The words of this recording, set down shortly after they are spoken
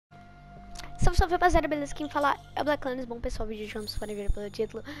Salve rapaziada, beleza? Quem fala é o Black Clans. Bom pessoal, o vídeo de vamos para ver pelo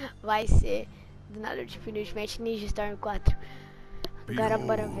título vai ser do Naruto Shippuden Ninja Storm 4. Agora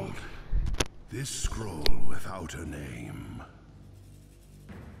bora ver. This scroll without a name.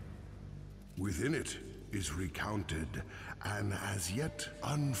 Within it is recounted an as yet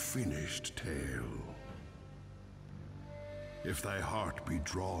unfinished tale. If thy heart be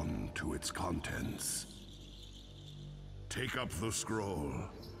drawn to its contents, take up the scroll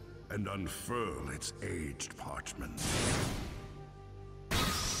and unfurl its aged parchment.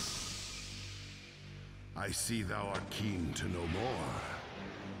 I see thou art keen to know more.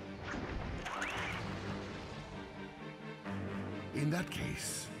 In that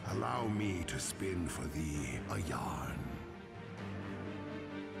case, allow me to spin for thee a yarn.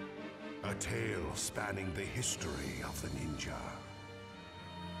 A tale spanning the history of the ninja.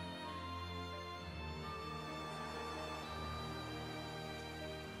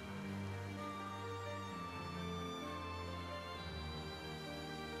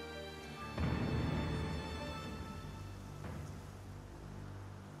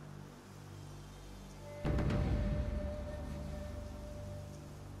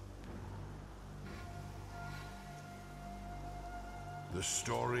 The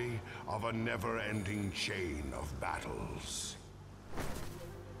story of a never-ending chain of battles.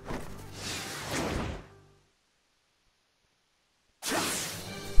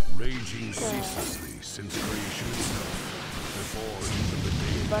 Raging ceaselessly since creation itself, before even the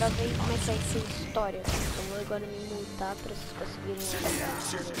day. Bora ver como é que vai ser a história. Eu vou agora me mutar para vocês conseguirem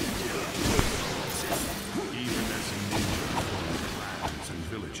Even as a ninja formed clans and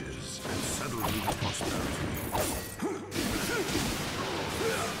villages and settled into prosperity.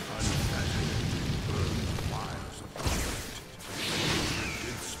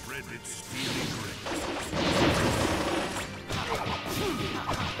 Its steely grip.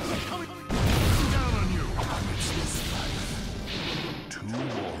 Coming down on you. It's this life. Two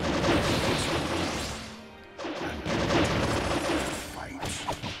warriors. And fight.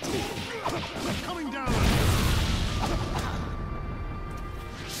 Coming down on you.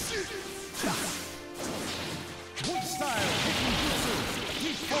 Wood style, kicking jutsu.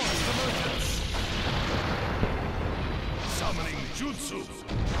 Deep forest emergence. Summoning jutsu.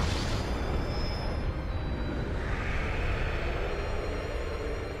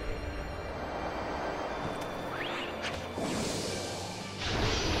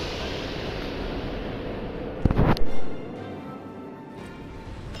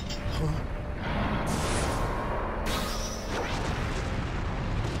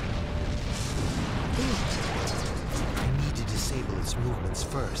 Movements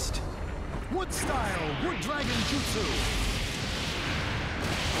first. Wood style, wood dragon jutsu.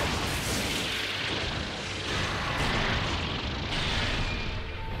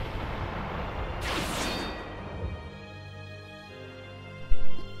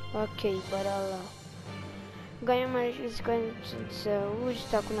 Ok, bora lá. Ganha mais de 50% de saúde,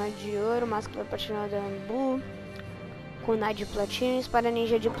 tá com nada de ouro, máscara platina da Ambu, com nada de platina, espada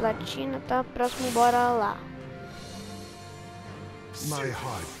ninja de platina, tá? Próximo, bora lá. My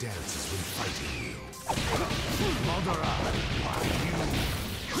heart dances when fighting you. Mother, why you?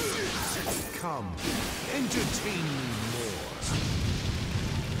 Come, entertain me more.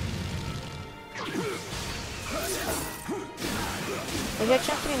 Eu já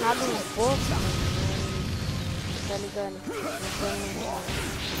tinha treinado um pouco, tá ligado?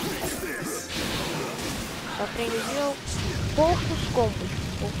 Só aprendi poucos combos,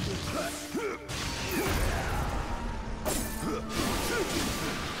 pouquíssimos.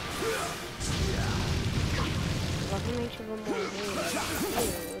 Provavelmente eu vou morrer.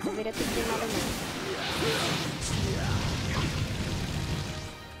 Eu deveria ter treinado mais.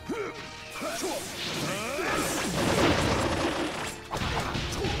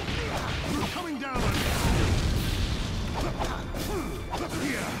 Coming down.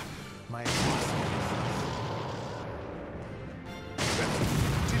 My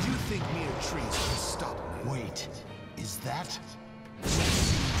Did you think mere trees could stop me? Wait, is that?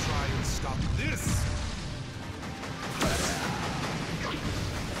 Try and stop this!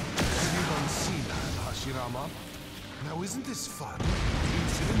 Have you seen that, Hashirama? Now isn't this fun? You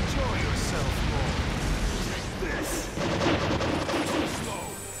should enjoy yourself more. Take this! Too slow!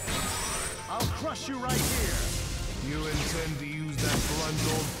 I'll crush you right here! You intend to use that blunt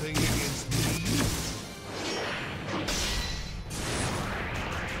old thing against me?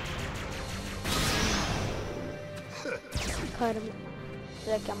 Caramba, isso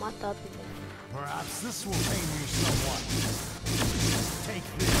daqui é uma top, velho. Perhaps this will pain you somewhat. Take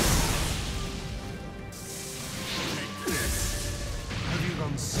this. Take this. Have you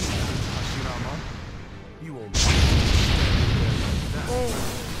unseen Hashirama? Hashirama. You won't.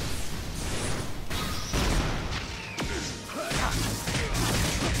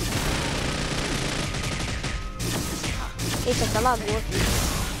 Eita, tá lagoa.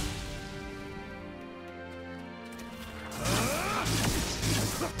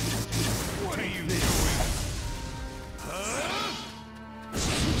 What are you doing?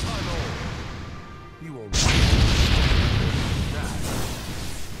 You won't.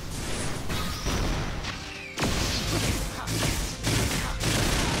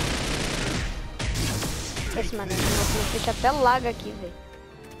 Esse mano, deixa até laga aqui, velho.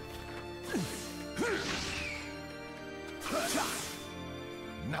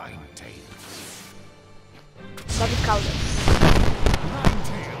 Nine tails. 9 caudas. Nine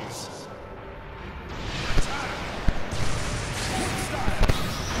tails.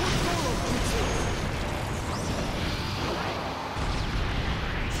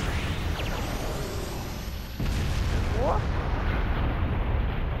 Oh.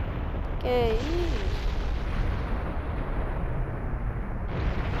 Que isso?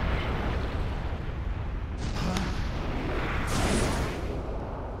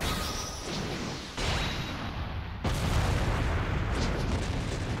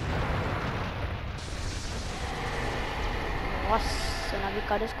 Nossa,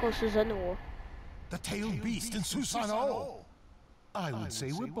 navigadas com Susanoo. The tailed beast in Susanoo. I would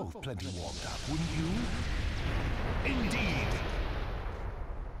say we're both plenty warmed up, wouldn't you? Indeed.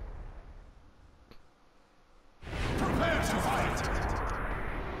 Prepare to fight.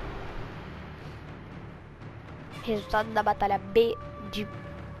 Resultado da batalha B de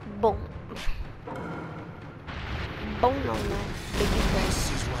bom. Bom não, né? B de bom.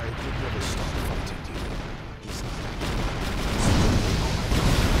 This is why I could never stop fighting you. He's not.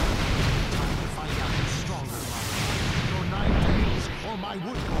 Time to find out who's stronger, your 9 tails or my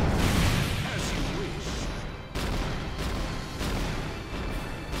wood core. As you wish.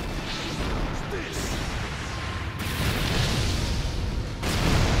 This.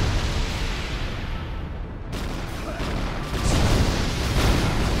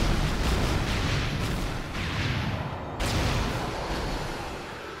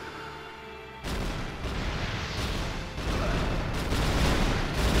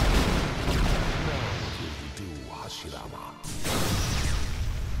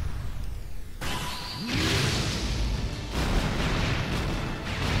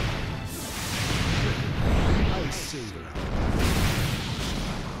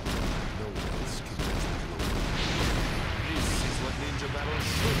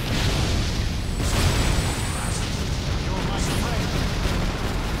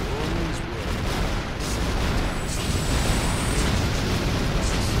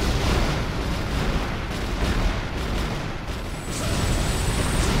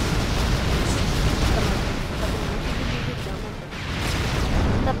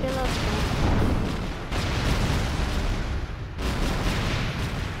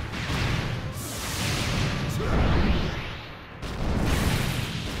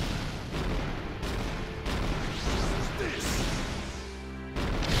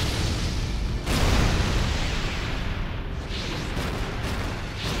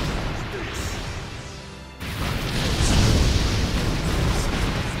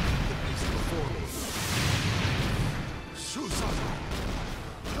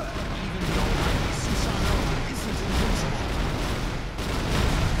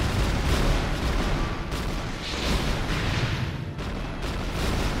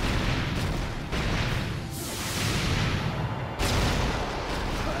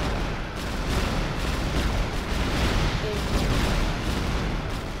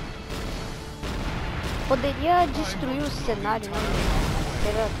 Poderia destruir o cenário, né?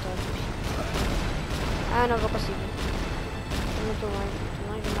 Seria top. Ah, não vou conseguir. Muito longe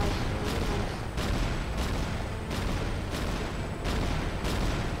demais.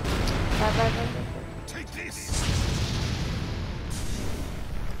 Vai.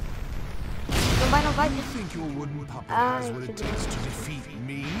 Não vai. Ai, que Deus.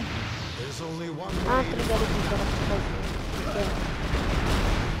 Ah, trigger aqui, será que vai fazer?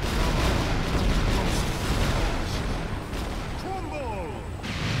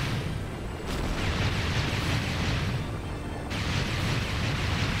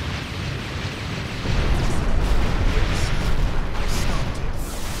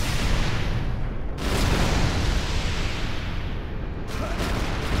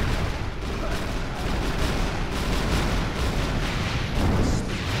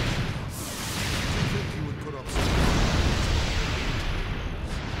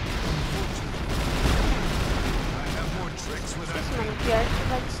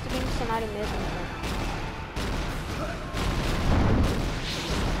 subir no cenário mesmo, cara.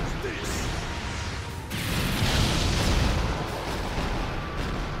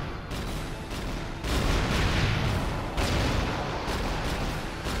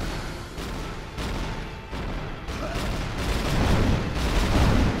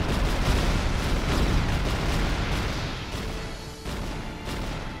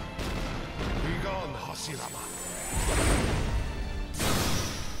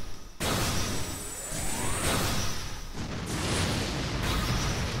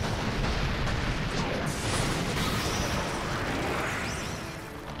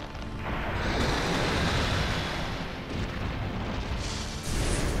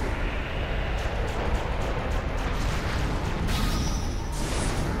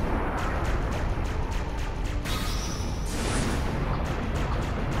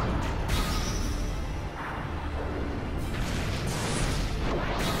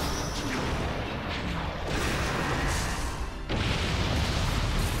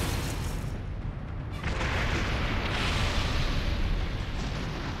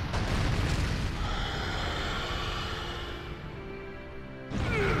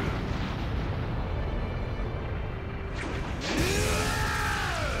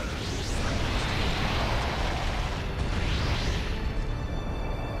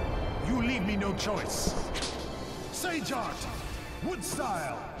 Leave me no choice. Sage art, wood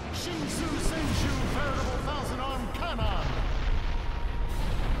style, Shinsu Senju, veritable thousand-arm cannon.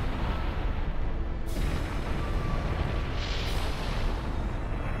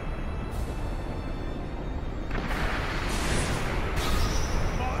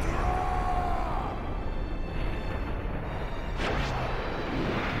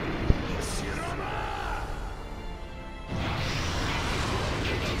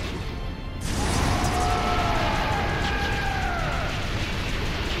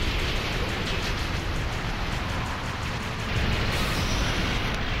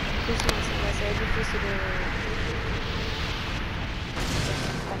 É difícil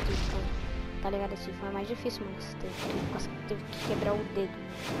tá ligado? Esse foi mais difícil, mano. Você teve que quebrar o dedo.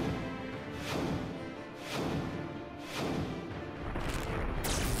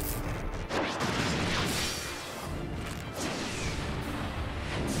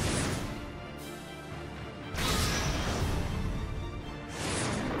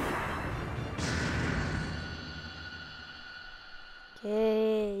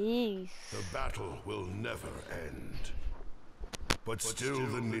 The battle will never end. But still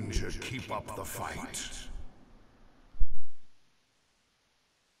the ninja keep up the fight.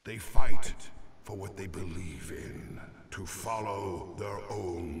 They fight for what they believe in, to follow their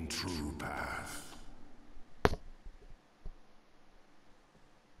own true path.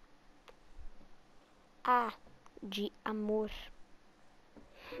 A de amor.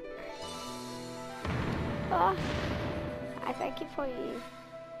 Ó, até que foi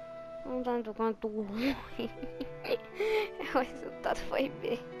um tanto quanto ruim. O resultado foi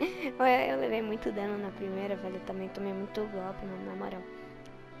bem. Eu levei muito dano na primeira, velho. Eu também tomei muito golpe, mano, na moral.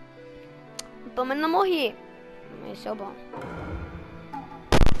 Pelo menos não morri. Esse é o bom.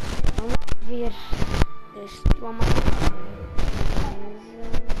 Vamos ver. Destrua uma coisa.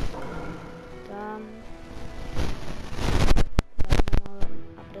 Tá. Vamos lá.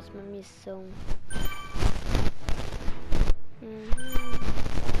 A próxima missão.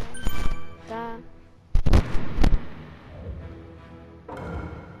 Tá.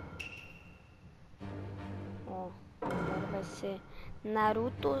 Ó, agora vai ser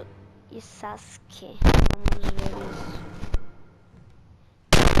Naruto e Sasuke. Vamos ver isso.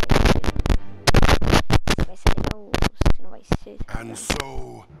 Se vai ser legal ou se não vai ser. And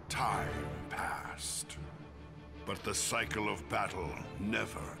so time passed. But the cycle of battle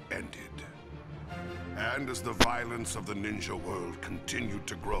never ended. And as the violence of the ninja world continued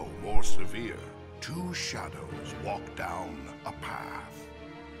to grow more severe, two shadows walked down a path.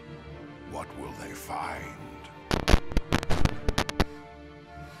 What will they find?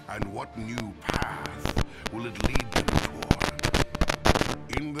 And what new path will it lead them toward?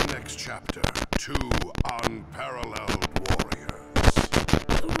 In the next chapter, two unparalleled warriors.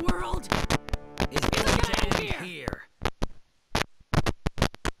 The world is going to end here.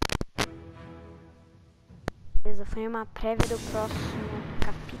 Beleza, foi uma prévia do próximo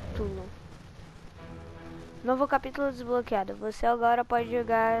capítulo. Novo capítulo desbloqueado. Você agora pode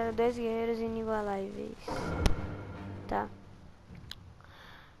jogar 2 guerreiros inigualáveis. Tá.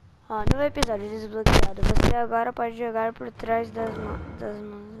 Ó, novo episódio desbloqueado. Você agora pode jogar por trás das mãos.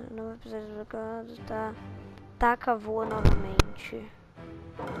 Novo episódio desbloqueado. Tá. Taca voa novamente.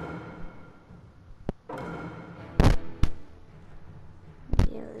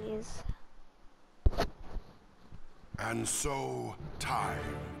 Beleza. beleza. And so,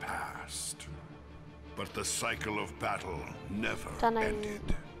 time passed. But the cycle of battle never ended.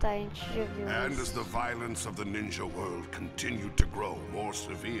 Tá, a gente já viu And isso. as the violence of the ninja world continued to grow more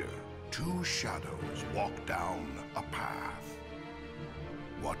severe, two shadows walked down a path.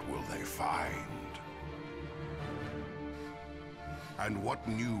 What will they find? And what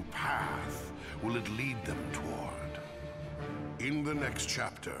new path will it lead them toward? In the next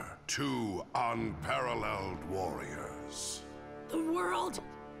chapter, two unparalleled warriors. The world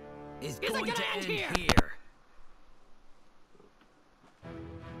is going gonna to end end here. here.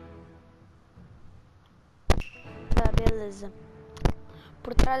 Tá, beleza.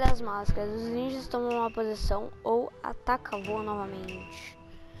 Por trás das máscaras, os ninjas tomam uma posição ou atacam, voam novamente.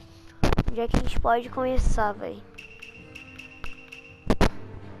 Onde é que a gente pode começar, véi?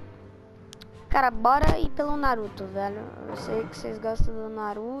 Cara, bora ir pelo Naruto, velho. Eu sei que vocês gostam do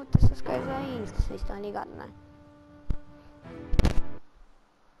Naruto, essas coisas aí, vocês estão ligados, né?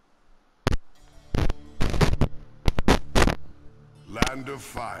 Land of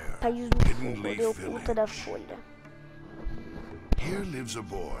Fire, País do Hidden Fogo, Leaf oculta da Village. Folha. Here lives a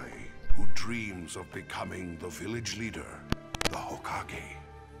boy who dreams of becoming the village leader, the Hokage.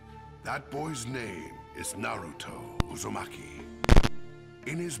 That boy's name is Naruto Uzumaki.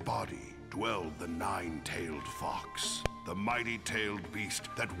 In his body dwelled the nine-tailed fox, the mighty-tailed beast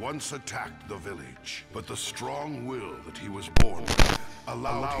that once attacked the village. But the strong will that he was born with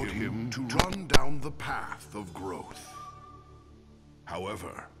allowed him to run down the path of growth.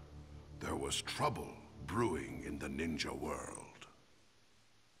 However, there was trouble brewing in the ninja world.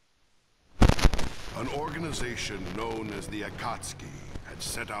 An organization known as the Akatsuki had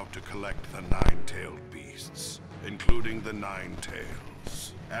set out to collect the nine-tailed beasts, including the Nine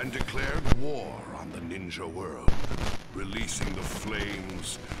Tails, and declared war on the ninja world, releasing the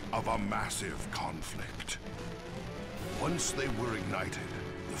flames of a massive conflict. Once they were ignited,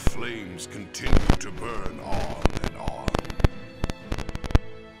 the flames continued to burn on and on.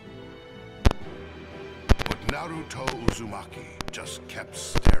 But Naruto Uzumaki just kept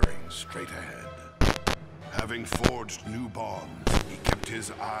staring straight ahead. Having forged new bonds, he kept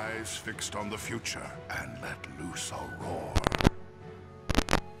his eyes fixed on the future and let loose a roar.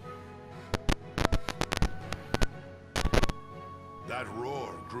 That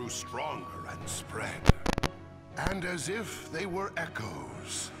roar grew stronger and spread. And as if they were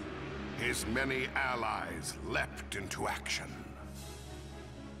echoes, his many allies leapt into action.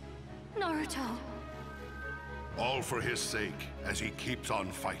 Naruto. All for his sake as he keeps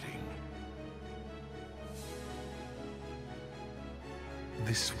on fighting.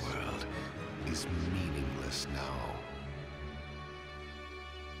 This world is meaningless now.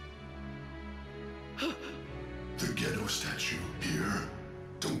 The ghetto statue here?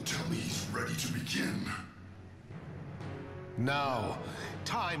 Don't tell me he's ready to begin. Now,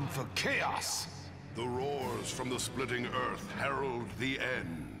 time for chaos! The roars from the splitting earth herald the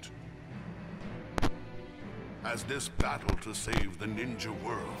end. As this battle to save the ninja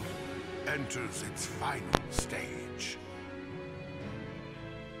world enters its final stage.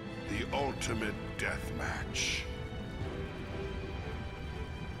 The ultimate death match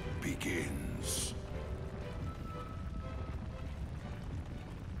begins.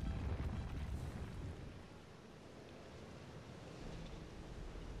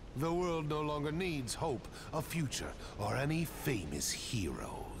 The world no longer needs hope, a future, or any famous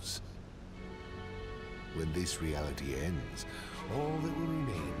heroes. When this reality ends, all that will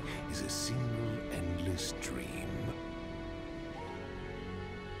remain is a single endless dream.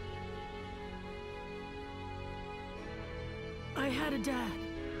 I had a dad,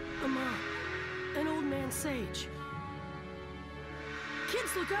 a mom, an old man sage.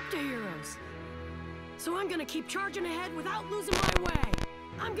 Kids look up to heroes. So I'm gonna keep charging ahead without losing my way.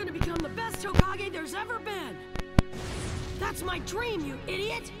 I'm gonna become the best Hokage there's ever been. That's my dream, you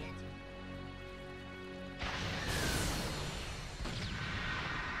idiot!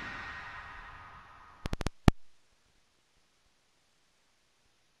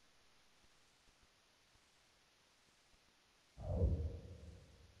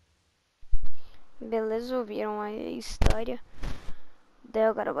 Beleza, ouviram a história. Daí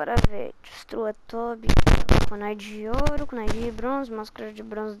agora bora ver. Destrua Toby. Kunai de ouro, kunai de bronze, máscara de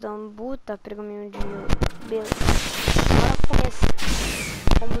bronze da Ambu, tá, pergaminho de ouro. Beleza. Bora começar.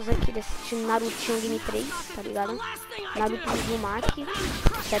 Vamos aqui desse Narutinho Game 3, tá ligado? Naruto Uzumaki,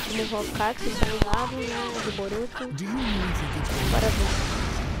 sétimo Hokage, vocês estão ligados, né? Do Boruto. Bora ver.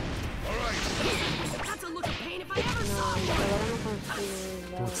 Não, agora eu não consigo.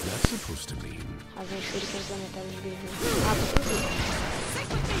 What's that supposed to mean? As enxuricas planetárias de beijo. Ah,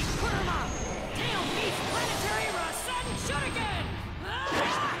 consegui.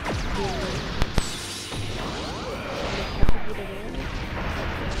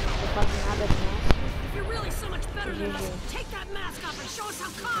 show us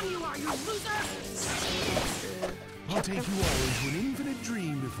how calm you are, you loser! I'll take you all into an infinite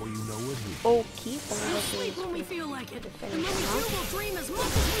dream before you know what hit. Ok, We'll sleep when we feel like it. And when we do, we'll dream as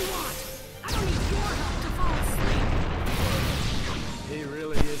much as we want. I don't need your help to fall asleep. He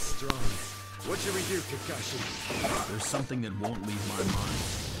really is strong. What should we do, Kakashi? There's something that won't leave my mind.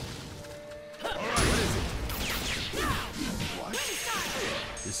 What is it? What?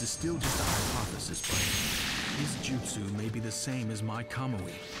 This is still just a hypothesis, but his jutsu may be the same as my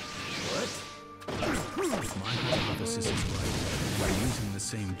Kamui. What? If my hypothesis is right, we're using the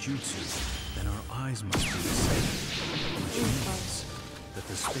same jutsu, then our eyes must be the same. Which means that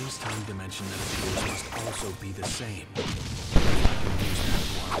the space-time dimension that appears must also be the same.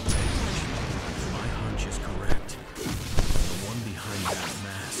 My hunch is correct. The one behind that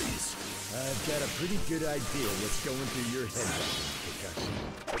mask is... I've got a pretty good idea what's going through your head right now,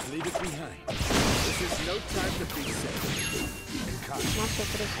 Kakashi. Leave it behind. This is no time to be safe. Nossa, eu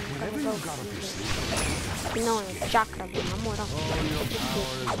preciso Whenever carregar you got up your o sleeve, Não, é chakra, na moral. all your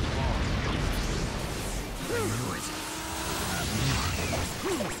power is gone.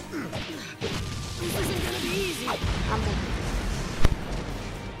 This isn't gonna be easy. Amor.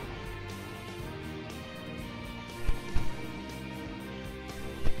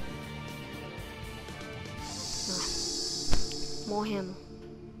 Morremos.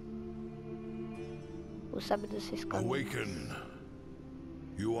 O sábio desses caminhos. Awaken.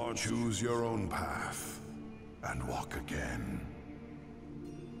 You are choose your own path and walk again.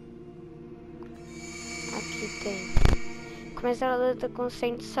 Aqui tem. Começar a luta com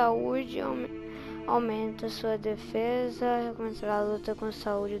 100 de saúde, aumenta sua defesa. Recomeçar a luta com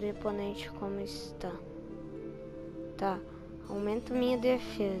saúde do oponente como está. Tá, aumenta minha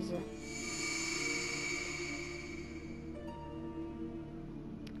defesa.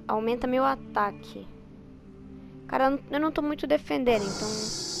 Aumenta meu ataque. Cara, eu não tô muito defendendo, então...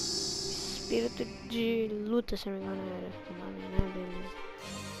 Espírito de luta, se não me engano, era o nome, né? Beleza.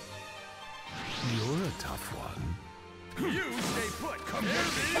 You're a tough one. You stay put, come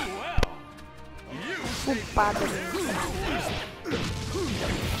here well. You Culpada, né?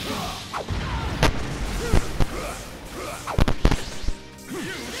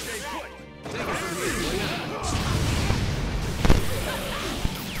 stay put.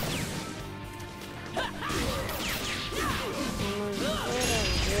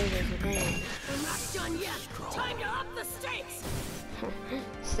 I'm not done yet. Time to up the stakes.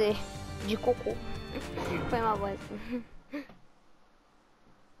 C de cocô. Foi uma voz.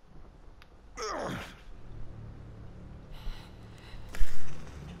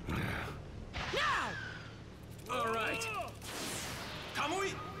 Now! All right.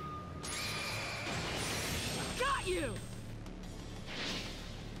 Kamui! Got you!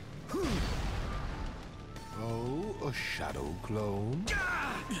 Oh, a shadow clone?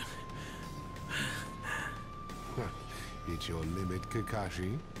 It's your limit,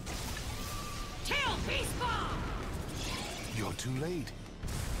 Kakashi. Tail beast bomb! You're too late.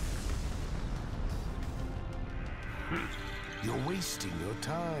 You're wasting your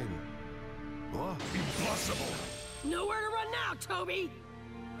time. What? Impossible. Nowhere to run now, Toby!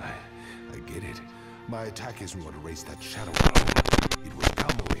 I get it. My attack isn't what erased that shadow clone. It was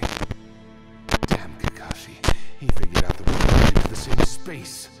Kamui. Damn Kakashi. He figured out that we're going into the same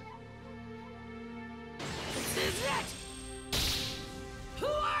space. This is it! Who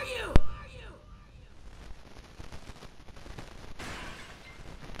are you?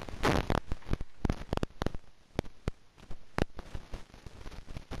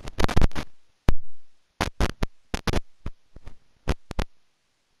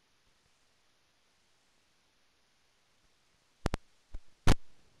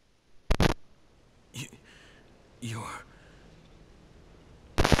 You're...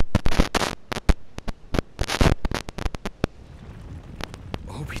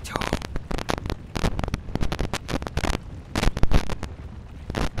 Obito.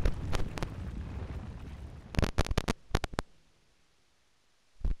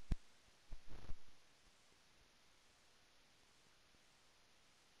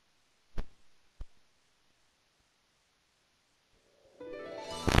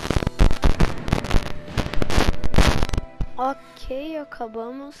 Ok,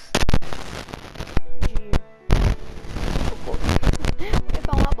 acabamos de...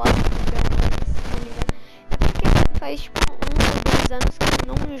 Foi uma bosta, é porque faz tipo 1 ou 2 anos que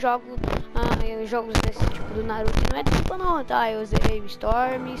eu não jogo jogos desse tipo do Naruto. Não é tipo não, tá? Eu zerei o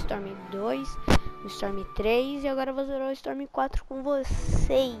Storm 2, o Storm 3 e agora eu vou zerar o Storm 4 com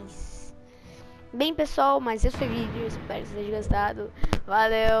vocês. Bem pessoal, mas esse foi o vídeo, espero que vocês tenham gostado.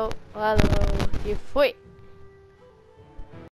 Valeu, falou e fui!